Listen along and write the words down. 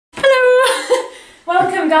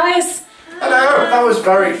Welcome, guys. Hello. That was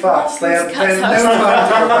very fast. They have no time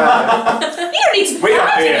to prepare. You don't need to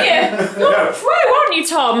prepare, do you? You're a pro, aren't you,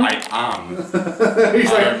 Tom? I am.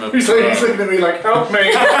 he's looking at me like, help me.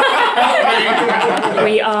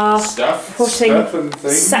 We are putting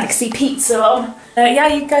sexy pizza on. Yeah,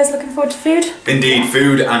 you guys looking forward to food? Indeed,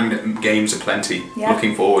 food and games aplenty. Yeah.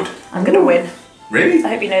 Looking forward. I'm going to win. Really? I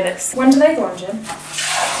hope you know this. When do they go on, Jim?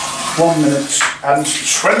 1 minute and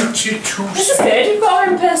 22 seconds. This is good. You've got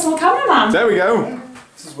our own personal cameraman. There we go.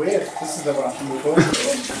 This is weird. This has never happened before.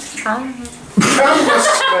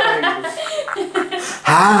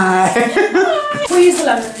 Hi. Squeeze the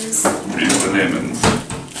lemons. Squeeze the lemons.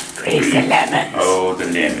 Squeeze the lemons. Oh, the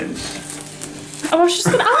lemons. I was just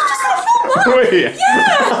gonna film that. Were you?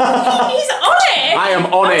 Yeah. He's on it. I am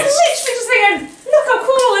on it. I was literally just thinking, look how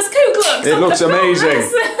cool this cook looks. It looks amazing.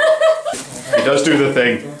 He does do the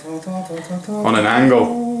thing. On an angle.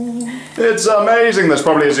 It's amazing. There's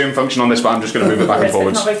probably a zoom function on this, but I'm just going to move it back and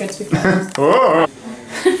forwards. Not very good to be fair. Oh.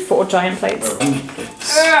 4 giant plates.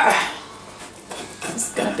 This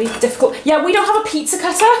is going to be difficult. Yeah, we don't have a pizza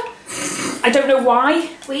cutter. I don't know why.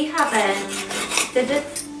 We haven't.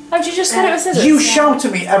 Oh, did you just cut it with scissors? You shout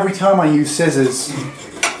at me every time I use scissors.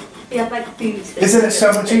 We have like food. Isn't it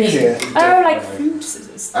so much easier? Oh, like food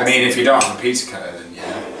scissors. I mean, if you don't have a pizza cutter, then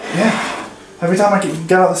yeah. Yeah. Every time I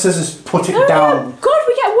get out the scissors, put it down. God,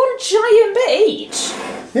 we get 1 giant bit each.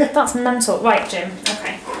 Yeah. That's mental. Right, Jim.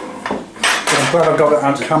 Okay. I'm glad I got it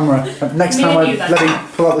on camera. Next Me time and I you, then. let him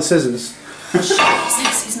pull out the scissors.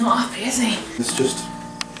 Jesus, he's not happy, is he? It's just...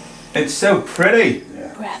 It's so pretty.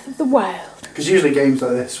 Yeah. Breath of the Wild. Because usually games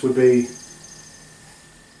like this would be...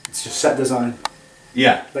 It's just set design.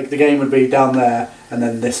 Yeah. Like the game would be down there, and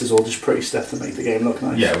then this is all just pretty stuff to make the game look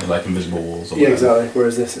nice. Yeah, with like invisible walls or Yeah, whatever. exactly.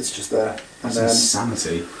 Whereas this, it's just there. That's And then...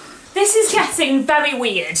 insanity. This is getting very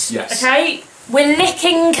weird. Yes. Okay? We're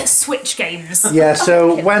licking Switch games. Yeah,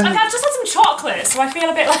 so when... Like, I've just had some chocolate, so I feel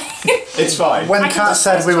a bit like... It's fine. When I can Kat just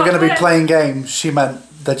said taste we were going to be chocolate. playing games, she meant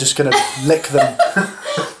they're just going to lick them.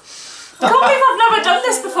 I can't believe I've never done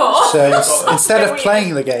this before. So instead of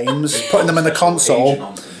playing the games, putting them in the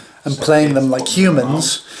console and playing them like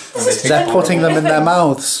humans, they're putting them in their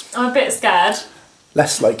mouths. I'm a bit scared.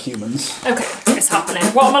 Less like humans. Okay, it's happening.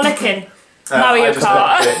 What am I licking? Mario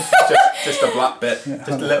Kart. Just a black bit. Yeah, just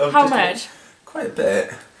a little. How much? Quite a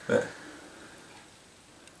bit. But...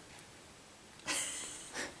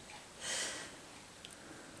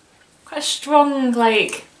 Quite a strong,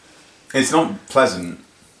 like... It's not pleasant.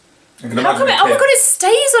 How come it? Oh my god, it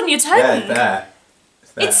stays on your tongue. Yeah, it's there.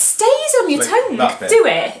 It's there. It stays on your Like tongue. that bit. Do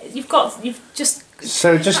it. You've just...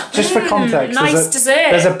 So just for context, nice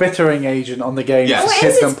dessert. there's a bittering agent on the game Yes. so Oh, it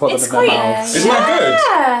kids is. don't put them It's in their quite- mouths. Isn't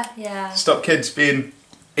that good? Yeah. Stop kids being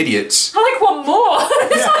idiots. I like one more.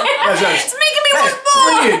 It's making me want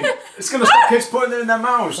more. Brilliant. It's going to stop kids putting it in their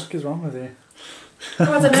mouths. What is wrong with you? Oh, I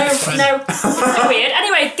don't know. No. It's so weird.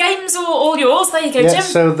 Anyway, games are all yours. There you go, Yeah, Jim.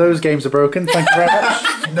 so those games are broken, thank you very much.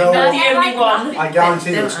 No, You're the only one. I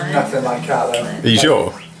guarantee it's nothing like Kat though. Are you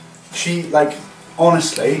sure? She, like,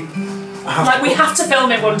 honestly, Like, we have to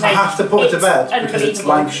film it one day. I have to put her to bed because it's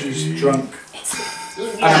unbelievable. like she's drunk.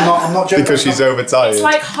 Yeah. And I'm not joking. Because she's overtired. It's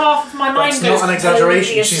like half of my mind That's goes not an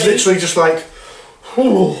exaggeration. completely She's asleep. literally just like,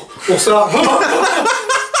 oh, we'll start.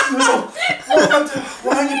 No,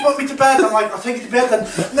 why don't you put me to bed? I'm like, I'll take you to bed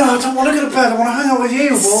then. No, I don't want to go to bed. I want to hang out with you.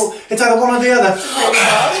 Well, it's either one or the other.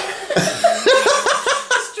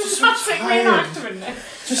 It's dramatic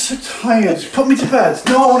reenactment. Just so tired. Just put me to bed.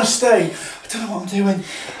 No, I want to stay. I don't know what I'm doing.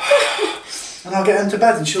 And I'll get into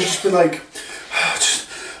bed and she'll just be like,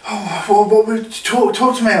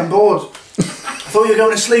 talk to me, I'm bored. I thought you were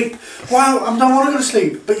going to sleep. Well, I don't want to go to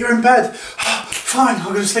sleep, but you're in bed. Fine,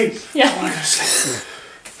 I'll go to sleep. Yeah. I want to go to sleep.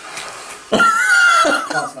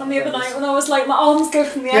 And the other night when I was like, my arms go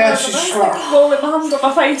from the Yeah, air, she's and I was just like like- rolling my hand on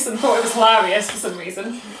my face and thought it was hilarious for some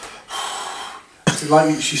reason. It's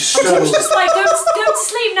like she's And so... Jim's just like, go to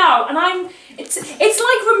sleep now, and it's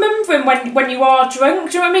like remembering when you are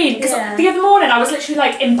drunk, do you know what I mean? Because the other morning I was literally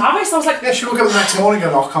like embarrassed, I was like... Yeah, she woke up the next morning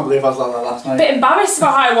going, oh, I can't believe I was like that last night. A bit embarrassed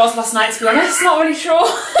about how I was last night, to be honest, not really sure.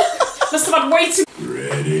 Must have had way too...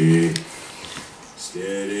 Ready,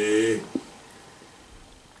 steady,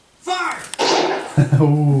 fire!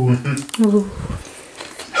 Ooh.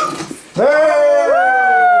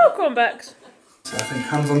 Come on, Bex. So I think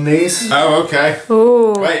hands on knees. Oh, okay.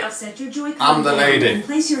 Ooh. Wait, Now set your Joy-Con I'm the down lady. and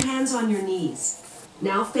place your hands on your knees.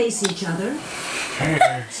 Now face each other.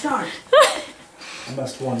 Start. I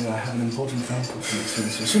must warn you, I have an important phone call from this soon.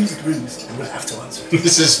 So as soon as it rings, I will have to answer.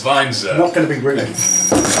 This is fine, I'm sir. not going to be rude.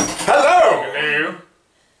 Hello! Hello!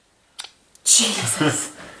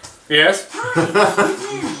 Jesus. Yes?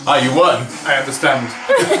 Ah, you won. I understand.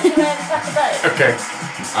 Okay.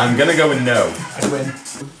 I'm gonna go with no. I win.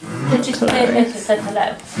 Just play it and said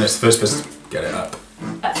hello. No, it's the first person to get it up.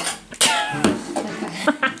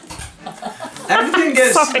 Everything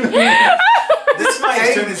gets... This is my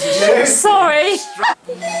game. Sorry.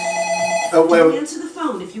 Oh, well, Answer the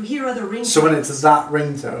phone if you hear other ringtones. so when it's that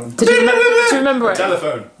ringtone. Do you remember it?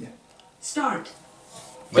 Telephone. Start.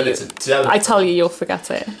 Well, it's a telephone. I tell you, you'll forget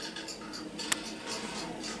it.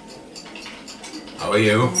 How are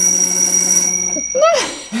you?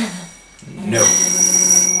 No.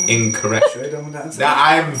 Incorrect. Sure, I don't want to answer. No,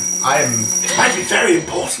 I'm... It might be very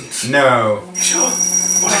important. No. Sure.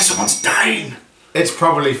 What if someone's dying? It's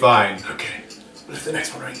probably fine. Okay. Well, if the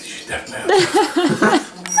next one rings, you should definitely answer.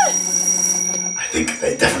 I think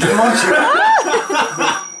they definitely want you.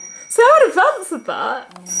 So I would have answered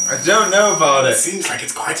that. I don't know about It it. seems like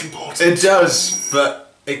it's quite important. It does,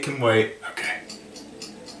 but it can wait. Okay.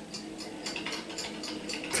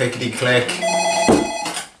 Clickety click.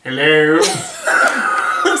 Hello.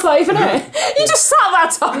 It's not even it. You just sat there,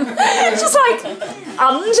 Tom. Just like,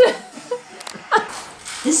 and?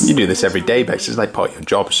 You do this every day, Bex. It's like part of your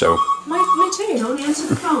job, so... Me too. Don't answer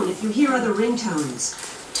the phone if you hear other ringtones.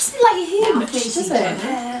 Doesn't let you hear Now much, face does each it?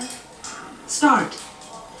 other. Start.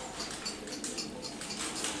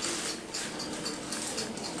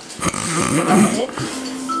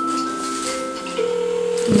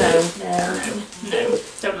 No,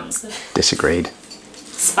 don't answer. Disagreed.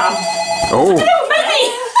 Spam. Oh! Maybe!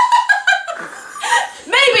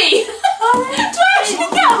 Maybe! Do I actually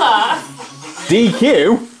get that? DQ?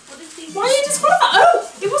 Why are you disqualified?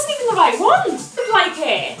 Oh, it wasn't even the right one. Like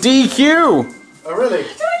it. DQ! Oh, really?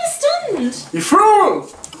 I don't understand. You fool!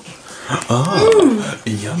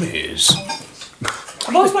 Yummies.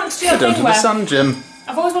 I've always wanted to do that Down to thing the where... sun, Jim.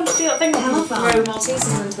 I've always wanted to do that thing where people throw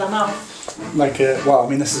Maltesers into their mouth. Like, well, I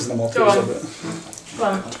mean, this isn't a Go on. Malteser, Go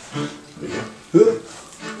on.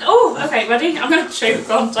 Oh, okay, ready? I'm going to show you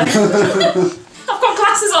contact. I've got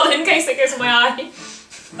glasses on in case it goes in my eye.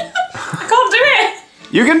 I can't do it.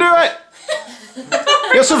 You can do it!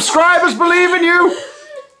 Your subscribers believe in you!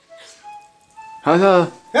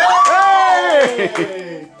 Hello.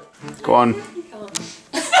 Hey! Go on.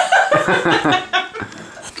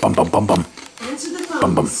 Bum bum bum bum. Answer the phone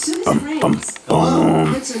Bum, bum, as soon as bum, it rings. bum,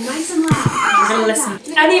 bum. Answer nice and loud. I'm going to listen.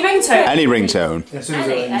 Any ringtone? Any ringtone. As soon as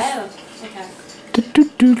it rings. Oh, okay.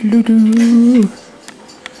 Do-do-do-do-do.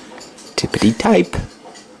 Tippity type.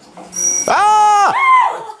 Ah!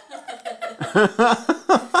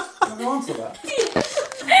 Can we answer that?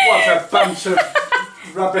 What a bunch of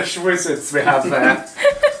rubbish wizards we have there.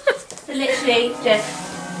 Literally just.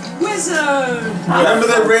 Wizard! Remember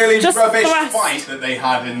the really Just rubbish thrust. fight that they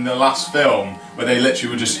had in the last film, where they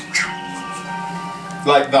literally were just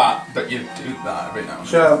like that, but you do that every now and then.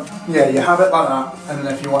 So, yeah, you have it like that, and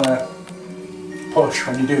then if you want to push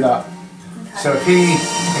when you do that. So if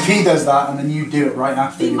he does that, and then you do it right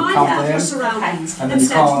after, Be you mindful count of your him, surroundings and then you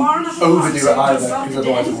stand far can't enough apart overdo so it you either, don't because bump into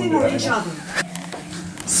otherwise it anything won't or do each anything.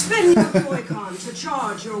 other. Spin your Joy-Con to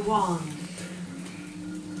charge your wand.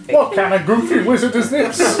 What kind of goofy wizard is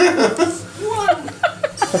this? One.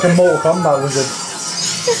 Like a Mortal Kombat wizard.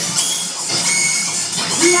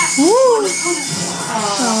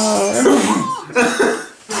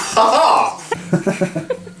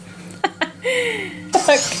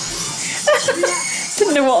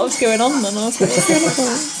 Didn't know what was going on then. I was like, what's going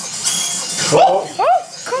on? Oh, Oh,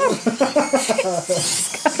 God.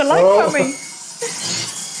 Got the light on me.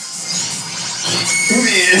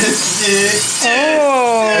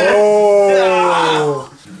 Oh.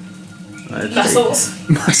 Muscles.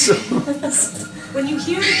 When you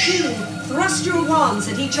hear the cue, thrust your wands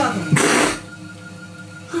at each other.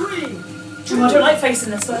 3, 2, I don't like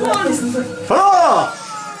facing this way. I like facing this way. Ah!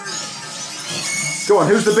 Go on,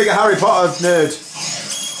 who's the bigger Harry Potter nerd?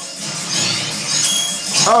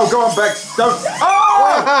 Oh, go on, Bex. Don't.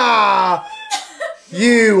 Oh!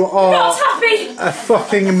 you are Not happy. a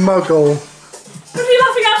fucking muggle. What are you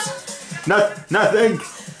laughing at? Nothing.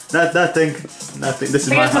 Nothing. This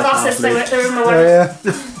is I my guess my house now, glasses, they please. were in my Oh, way.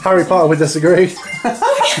 yeah. Harry Potter would disagree.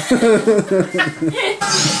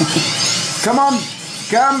 Come on.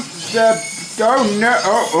 Come. Oh, no.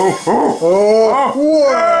 Oh. Oh,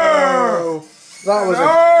 whoa! That was a. Oh,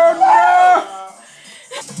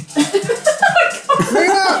 Look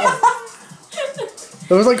at that!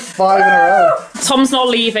 There was like 5 in a row. Tom's not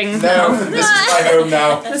leaving. no. No, this is my home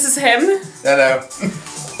now. This is him. Hello.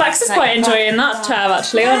 Bex is quite enjoying that chair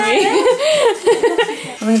actually, aren't you?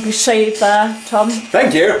 I'm going to be shaved there, Tom.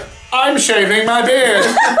 Thank you. I'm shaving my beard.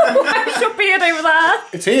 Where's your beard over there?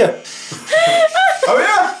 It's here. Oh,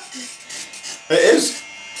 yeah.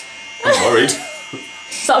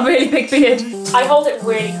 big beard. I hold it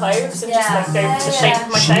really close and just like go with the shape of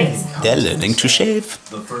my face. They're learning to shave.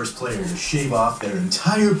 The first player to shave off their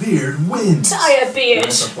entire beard wins. Entire beard.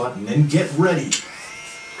 Press a button and get ready.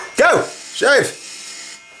 Go! Shave!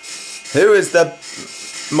 Who is the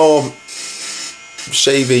more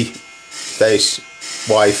shavy face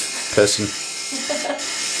wife person?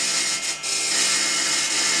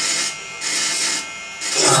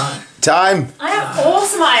 Time! I am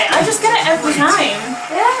awesome at it. I just get it every time.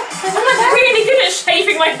 Yeah. I'm like really good at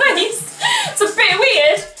shaving my face. It's a bit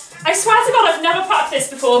weird. I swear to God I've never practiced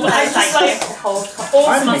before, but I'm just like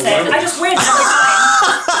awesome at it. I just win every time.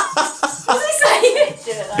 What did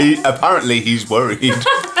he say? Apparently he's worried.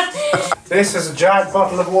 This is a giant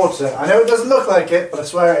bottle of water. I know it doesn't look like it, but I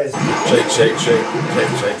swear it is. Shake, shake, shake,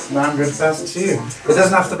 shake, shake. Now I'm going to pass it to you. It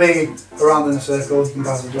doesn't have to be around in a circle. You can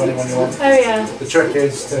pass it to anyone you want. Oh yeah. The trick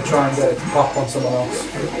is to try and get it to pop on someone else.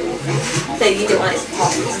 So you don't want it to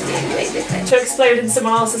pop, basically. To explode in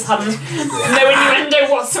someone else's hand. No innuendo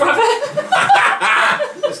whatsoever.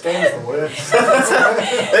 This game is the worst.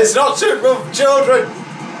 It's not suitable for children!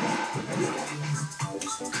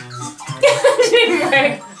 Didn't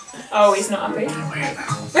work. Oh, he's not happy.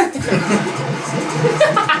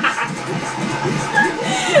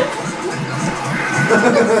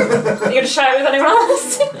 You gonna share it with anyone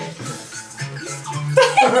else?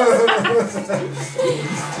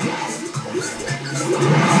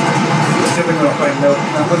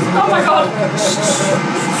 Oh my God!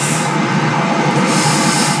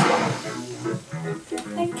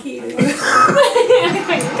 Thank you.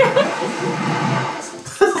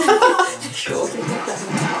 Sure.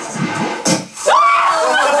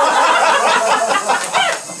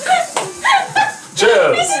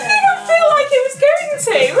 Cheers! It didn't even feel like it was going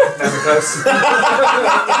to. Never close.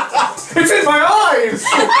 It's in my eyes!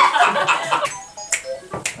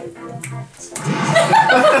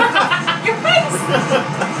 Your face!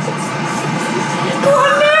 Oh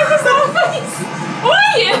no, there's our face! What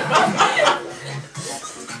are you?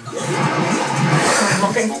 I'm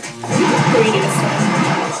looking greedy this time.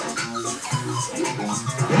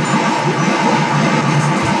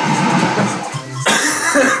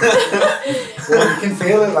 Well, you can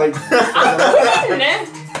feel it like... No.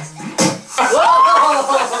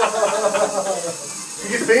 You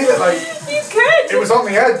can feel it like... You could! It was on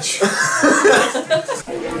the edge.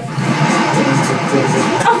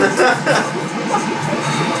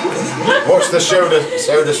 Watch the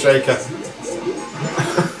soda shaker.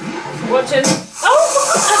 Watching. Oh!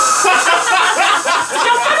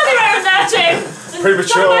 Your family around there, Jim!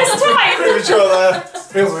 Premature. Have a nice time! Premature there.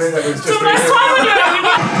 Feels weird that it was just... Have a nice time when you're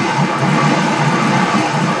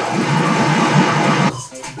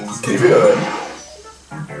Can you feel it?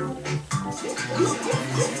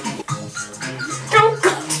 Oh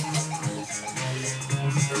God!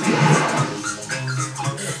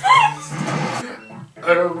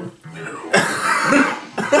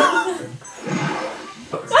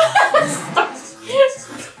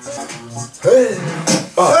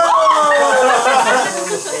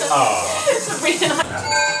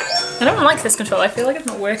 I don't like this control. I feel like it's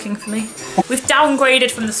not working for me. We've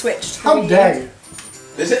downgraded from the Switch. How dare you?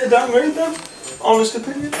 Is it a downgrade though? Honest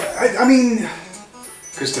opinion? I mean...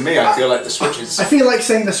 Because to me I feel like the Switch is... I feel like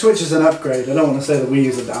saying the Switch is an upgrade. I don't want to say the Wii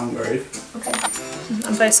is a downgrade. Okay.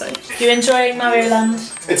 I'm very sorry. You enjoying Mario Land?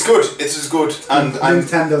 It's good. It's as good. And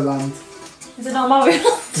Nintendo Land. Is it not Mario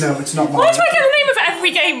Land? No, it's not Why Mario. do I get the name of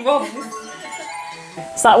every game wrong?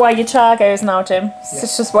 Is that where your chair goes now, Jim? Yeah.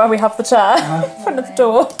 It's just where we have the chair in front of the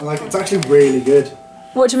door. Like, it's actually really good.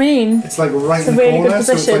 What do you mean? It's like right in the really good corner,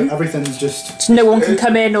 so it's position. like everything's just... No one can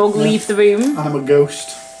come in or leave the room. And I'm a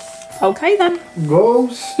ghost. Okay then.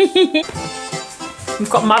 Ghost? We've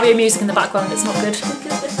got Mario music in the background, it's not good.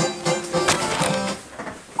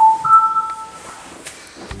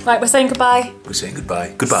 Right, we're saying goodbye. we're saying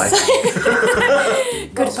goodbye. Goodbye.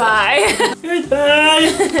 Goodbye.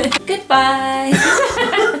 Goodbye. Goodbye.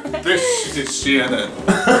 This is CNN.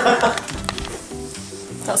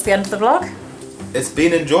 That's the end of the vlog. It's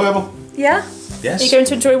been enjoyable. Yeah? Yes. Are you going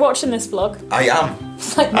to enjoy watching this vlog? I am.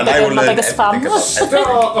 It's like And I will my learn biggest fan. everything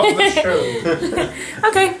about everything. Start of the show.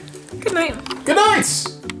 Okay, good night. Good night.